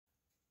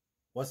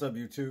What's up,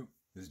 YouTube?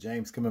 This is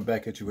James coming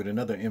back at you with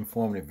another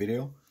informative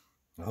video.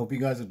 I hope you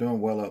guys are doing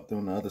well up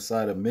on the other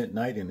side of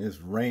midnight, and it's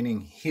raining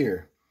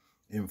here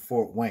in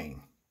Fort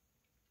Wayne.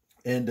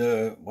 And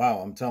wow,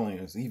 I'm telling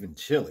you, it's even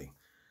chilly.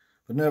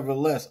 But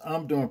nevertheless,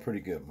 I'm doing pretty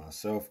good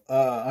myself.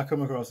 I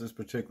come across this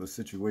particular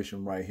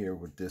situation right here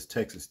with this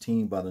Texas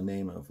teen by the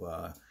name of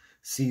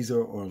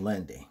Cesar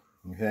Orlandi.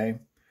 Okay,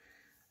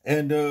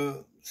 and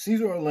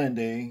Cesar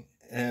Orlandi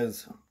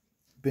has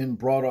been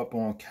brought up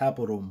on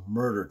capital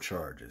murder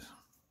charges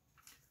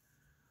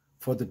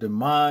for the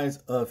demise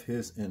of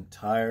his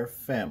entire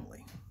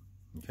family.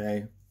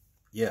 Okay,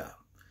 yeah,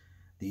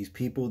 these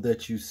people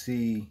that you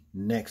see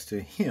next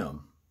to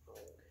him,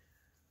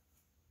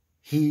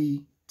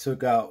 he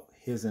took out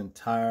his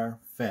entire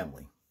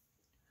family.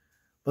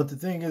 But the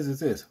thing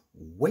is this,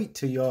 wait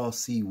till y'all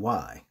see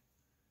why.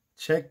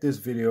 Check this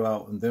video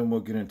out and then we'll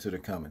get into the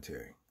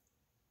commentary.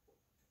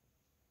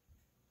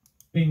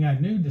 Being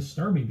new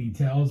disturbing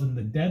details in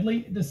the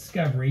deadly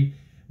discovery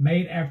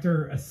made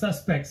after a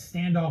suspect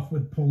standoff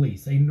with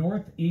police. A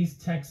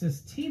Northeast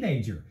Texas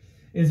teenager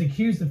is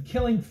accused of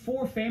killing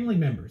 4 family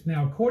members.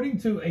 Now, according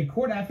to a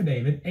court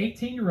affidavit,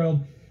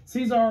 18-year-old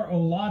Cesar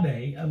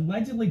Orlandi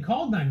allegedly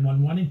called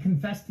 911 and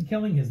confessed to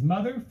killing his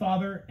mother,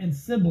 father, and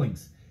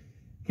siblings.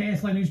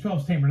 KSLA News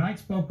 12's Tamara Knight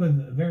spoke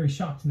with very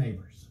shocked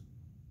neighbors.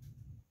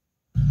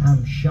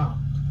 I'm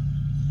shocked.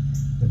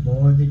 The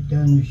boy that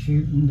done the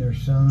shooting, their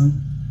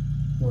son,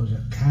 was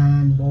a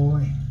kind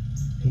boy.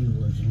 He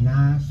was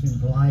nice and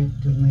polite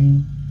to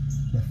me.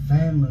 The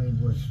family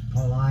was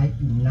polite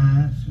and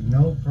nice,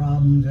 no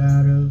problems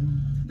out of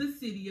them. The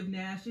city of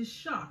Nash is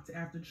shocked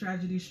after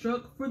tragedy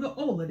struck for the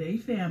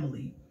Orlandi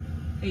family.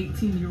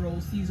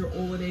 18-year-old Cesar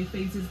Orlandi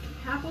faces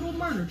capital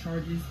murder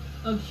charges,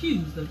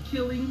 accused of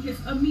killing his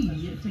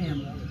immediate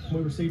family. We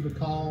received a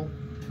call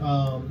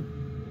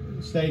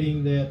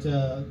stating that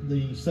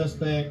the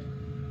suspect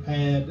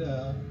had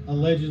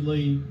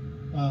allegedly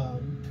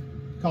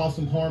caused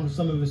some harm to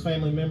some of his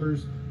family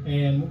members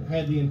and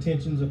had the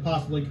intentions of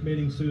possibly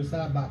committing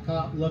suicide by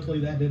cop. Luckily,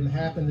 that didn't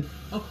happen.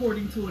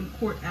 According to a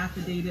court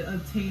affidavit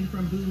obtained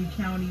from Bowie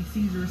County,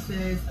 Cesar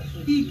says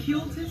he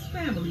killed his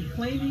family,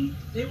 claiming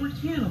they were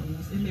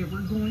cannibals and they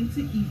were going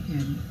to eat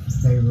him.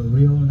 They were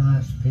real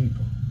nice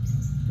people,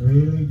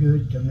 really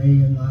good to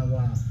me and my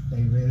wife.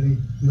 They really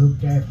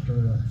looked after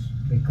us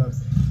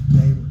because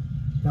they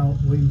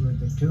thought we were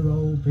the 2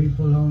 old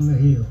people on the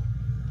hill,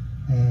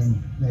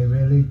 and they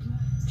really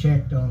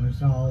checked on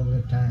us all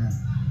the time.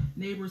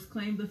 Neighbors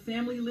claim the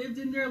family lived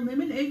in their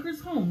Lemon Acres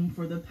home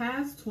for the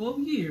past 12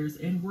 years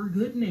and were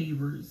good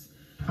neighbors.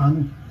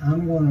 I'm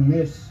going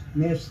to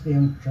miss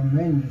them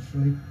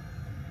tremendously,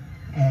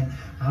 and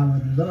I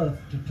would love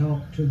to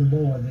talk to the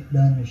boy that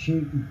done the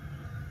shooting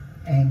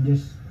and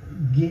just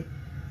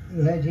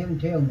let him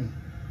tell me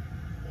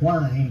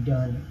why he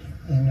done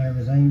it and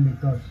everything,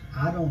 because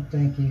I don't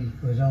think he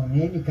was on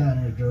any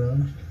kind of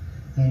drugs,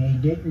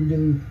 and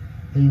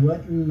he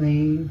wasn't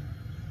mean.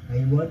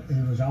 He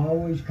was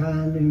always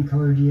kind and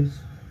courteous.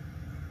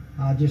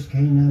 I just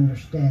can't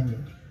understand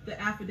it.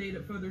 The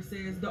affidavit further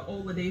says the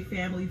Orlandi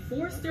family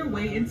forced their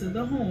way into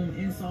the home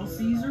and saw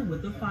Cesar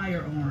with a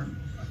firearm.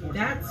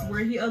 That's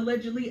where he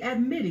allegedly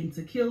admitting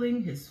to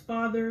killing his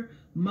father,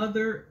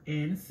 mother,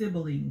 and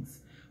siblings.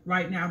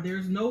 Right now,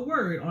 there's no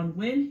word on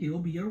when he'll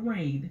be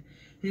arraigned.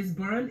 His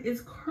bond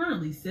is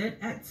currently set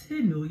at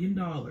 $10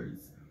 million.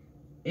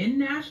 In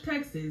Nash,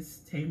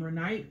 Texas, Tamara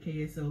Knight,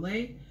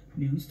 KSLA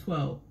News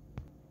 12.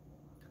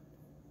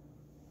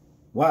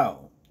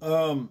 Wow.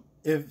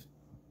 If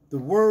the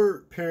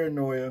word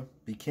paranoia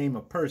became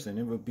a person,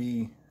 it would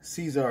be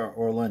Cesar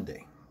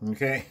Orlandi.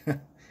 Okay.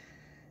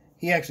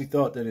 He actually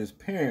thought that his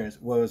parents,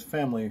 well, his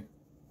family,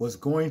 was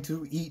going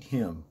to eat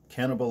him,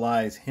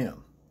 cannibalize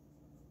him.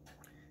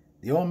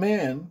 The old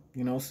man,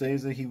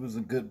 says that he was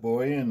a good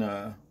boy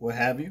and what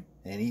have you,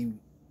 and he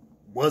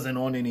wasn't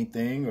on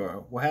anything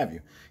or what have you.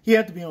 He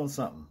had to be on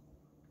something.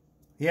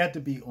 He had to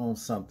be on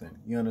something.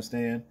 You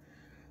understand?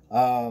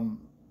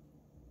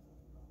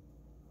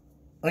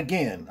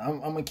 Again, I'm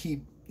going to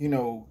keep,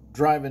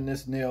 driving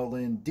this nail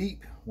in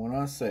deep when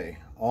I say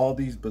all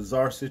these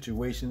bizarre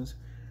situations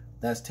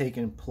that's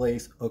taking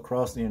place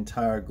across the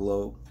entire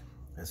globe,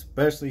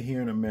 especially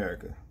here in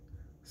America.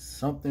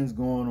 Something's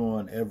going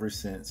on ever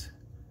since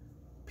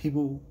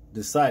people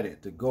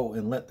decided to go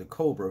and let the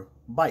cobra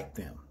bite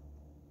them.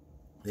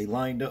 They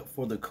lined up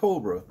for the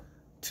cobra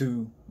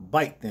to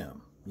bite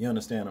them. You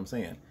understand what I'm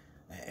saying?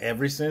 And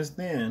ever since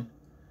then,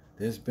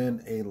 there's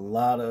been a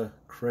lot of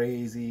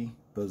crazy,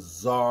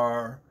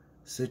 bizarre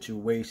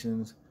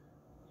situations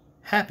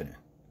happening.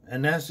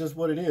 And that's just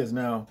what it is.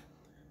 Now,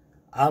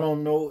 I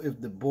don't know if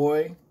the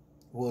boy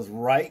was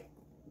right.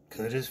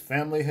 Could his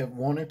family have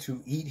wanted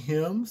to eat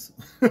him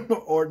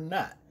or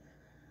not?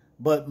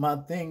 But my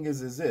thing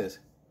is this.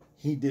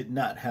 He did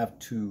not have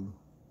to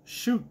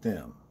shoot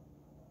them.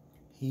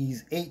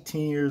 He's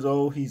 18 years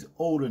old. He's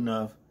old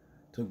enough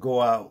to go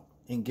out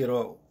and get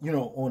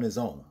on his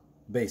own,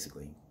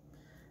 basically.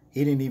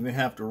 He didn't even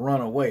have to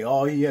run away.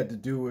 All he had to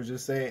do was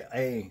just say,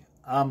 hey,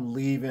 I'm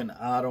leaving.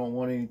 I don't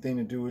want anything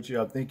to do with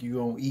you. I think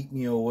you're going to eat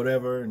me or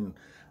whatever, and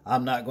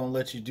I'm not going to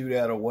let you do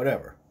that or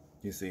whatever.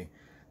 You see,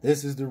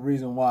 this is the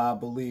reason why I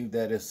believe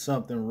that there's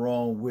something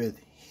wrong with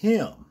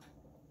him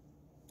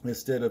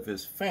instead of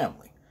his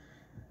family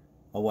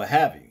or what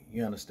have you.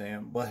 You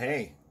understand? But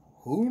hey,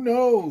 who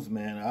knows,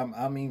 man?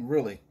 I mean,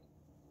 really,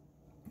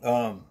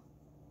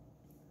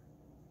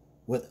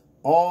 with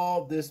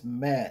all this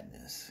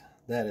madness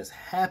that is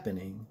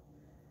happening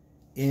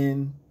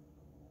in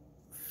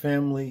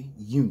family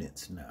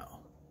units now,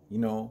 you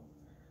know,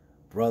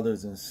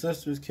 brothers and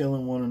sisters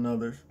killing one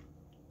another,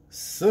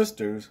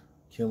 sisters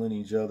killing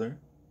each other.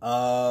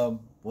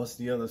 What's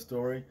the other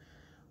story?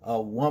 A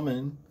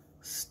woman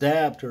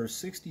stabbed her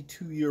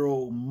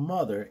 62-year-old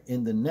mother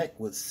in the neck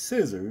with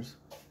scissors.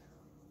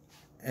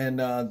 And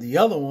the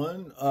other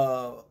one,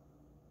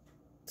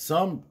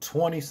 some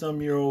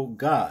 20-some-year-old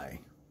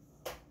guy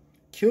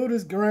killed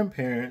his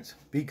grandparents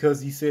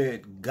because he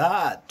said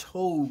God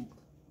told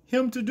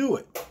him to do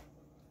it.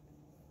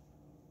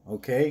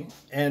 Okay?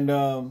 And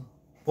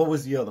what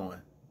was the other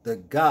one? The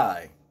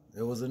guy,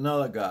 there was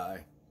another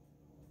guy,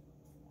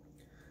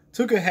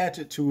 took a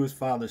hatchet to his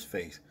father's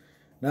face.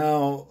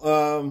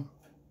 Now,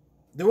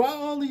 throughout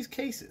all these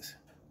cases,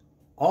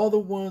 all the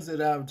ones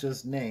that I've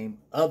just named,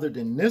 other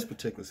than this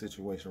particular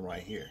situation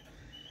right here,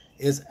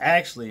 is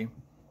actually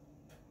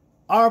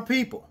our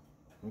people.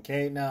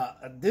 Okay, now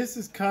this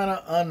is kind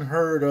of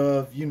unheard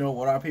of, you know,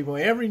 with our people.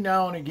 Every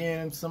now and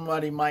again,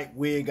 somebody might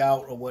wig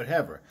out or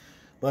whatever.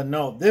 But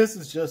no, this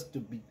is just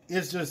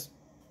it's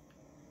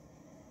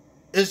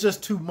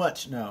just too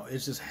much now.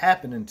 It's just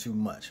happening too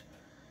much.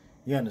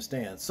 You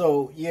understand?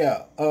 So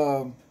yeah,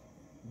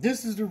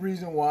 this is the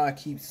reason why I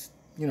keep,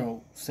 you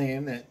know,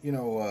 saying that, you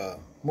know,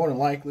 more than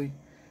likely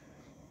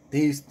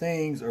these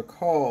things are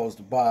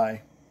caused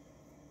by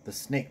the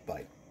snake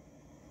bite.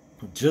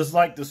 Just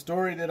like the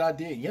story that I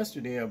did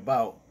yesterday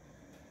about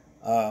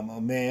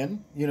a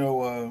man, you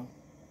know,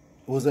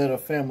 was at a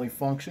family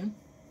function.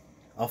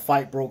 A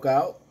fight broke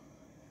out.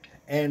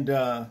 And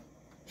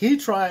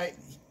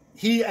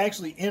he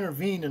actually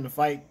intervened in the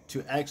fight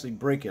to actually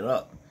break it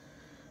up.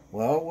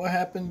 Well, what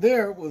happened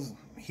there was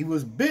he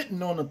was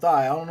bitten on the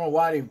thigh. I don't know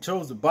why they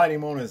chose to bite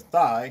him on his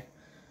thigh,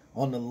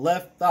 on the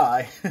left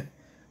thigh.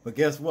 But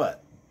guess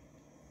what?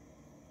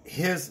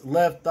 His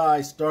left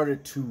thigh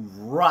started to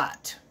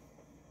rot.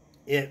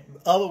 In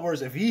other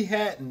words, if he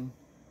hadn't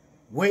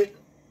went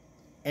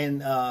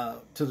and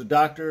to the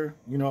doctor,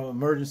 you know,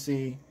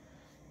 emergency,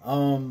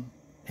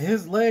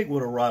 his leg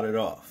would have rotted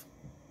off.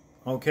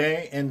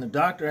 Okay, and the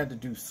doctor had to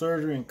do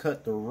surgery and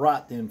cut the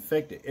rot, the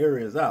infected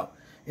areas out.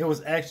 It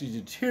was actually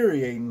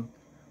deteriorating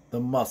the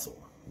muscle.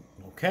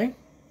 Okay?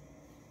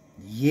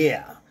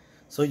 Yeah.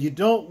 So you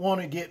don't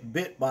want to get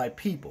bit by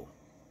people.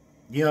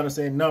 You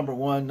understand? Number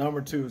one.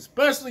 Number two,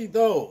 especially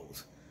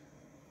those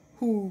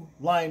who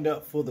lined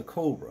up for the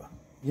Cobra.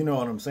 You know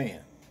what I'm saying?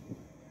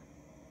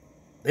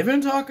 They've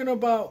been talking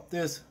about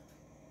this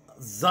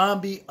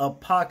zombie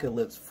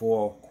apocalypse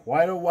for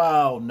quite a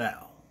while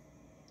now.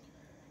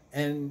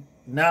 And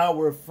now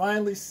we're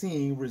finally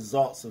seeing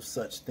results of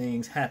such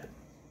things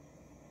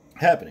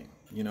happening,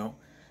 you know.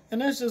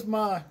 And that's just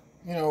my,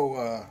 you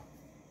know,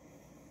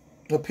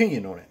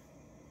 opinion on it.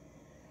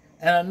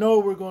 And I know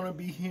we're going to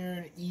be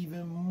hearing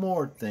even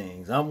more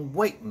things. I'm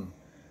waiting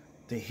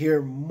to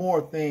hear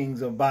more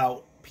things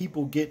about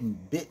people getting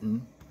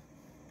bitten,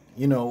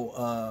 you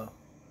know,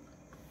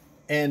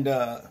 and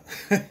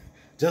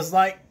just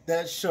like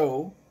that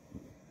show,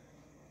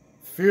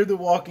 Fear the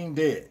Walking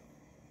Dead.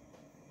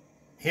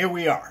 Here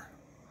we are,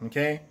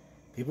 okay?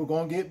 People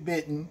gonna get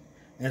bitten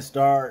and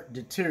start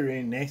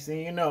deteriorating. Next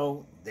thing you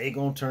know, they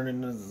gonna turn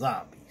into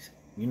zombies.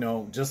 You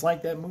know, just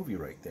like that movie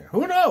right there.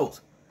 Who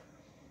knows?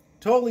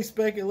 Totally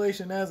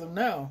speculation as of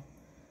now.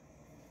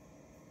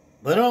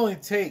 But it only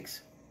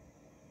takes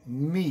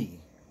me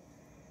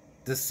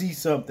to see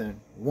something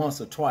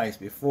once or twice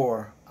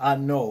before I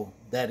know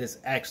that it's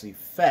actually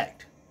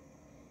fact.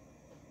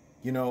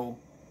 You know,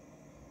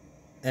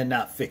 and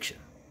not fiction.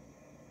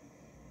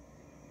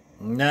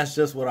 And that's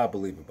just what I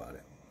believe about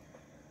it.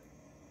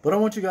 But I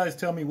want you guys to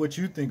tell me what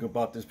you think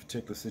about this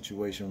particular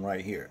situation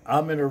right here.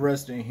 I'm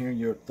interested in hearing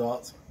your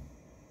thoughts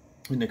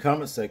in the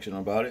comment section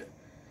about it.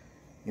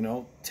 You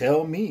know,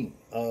 tell me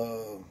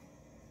in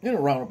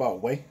a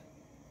roundabout way.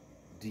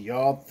 Do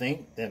y'all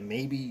think that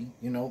maybe,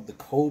 you know, the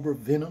Cobra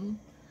venom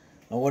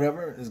or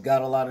whatever has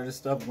got a lot of this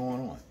stuff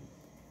going on?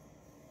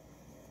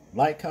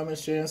 Like, comment,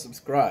 share, and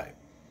subscribe.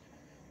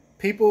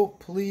 People,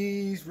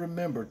 please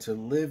remember to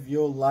live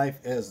your life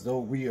as though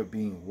we are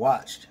being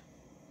watched.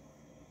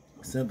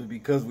 Simply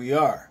because we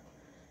are.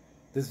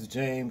 This is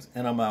James,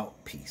 and I'm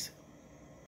out. Peace.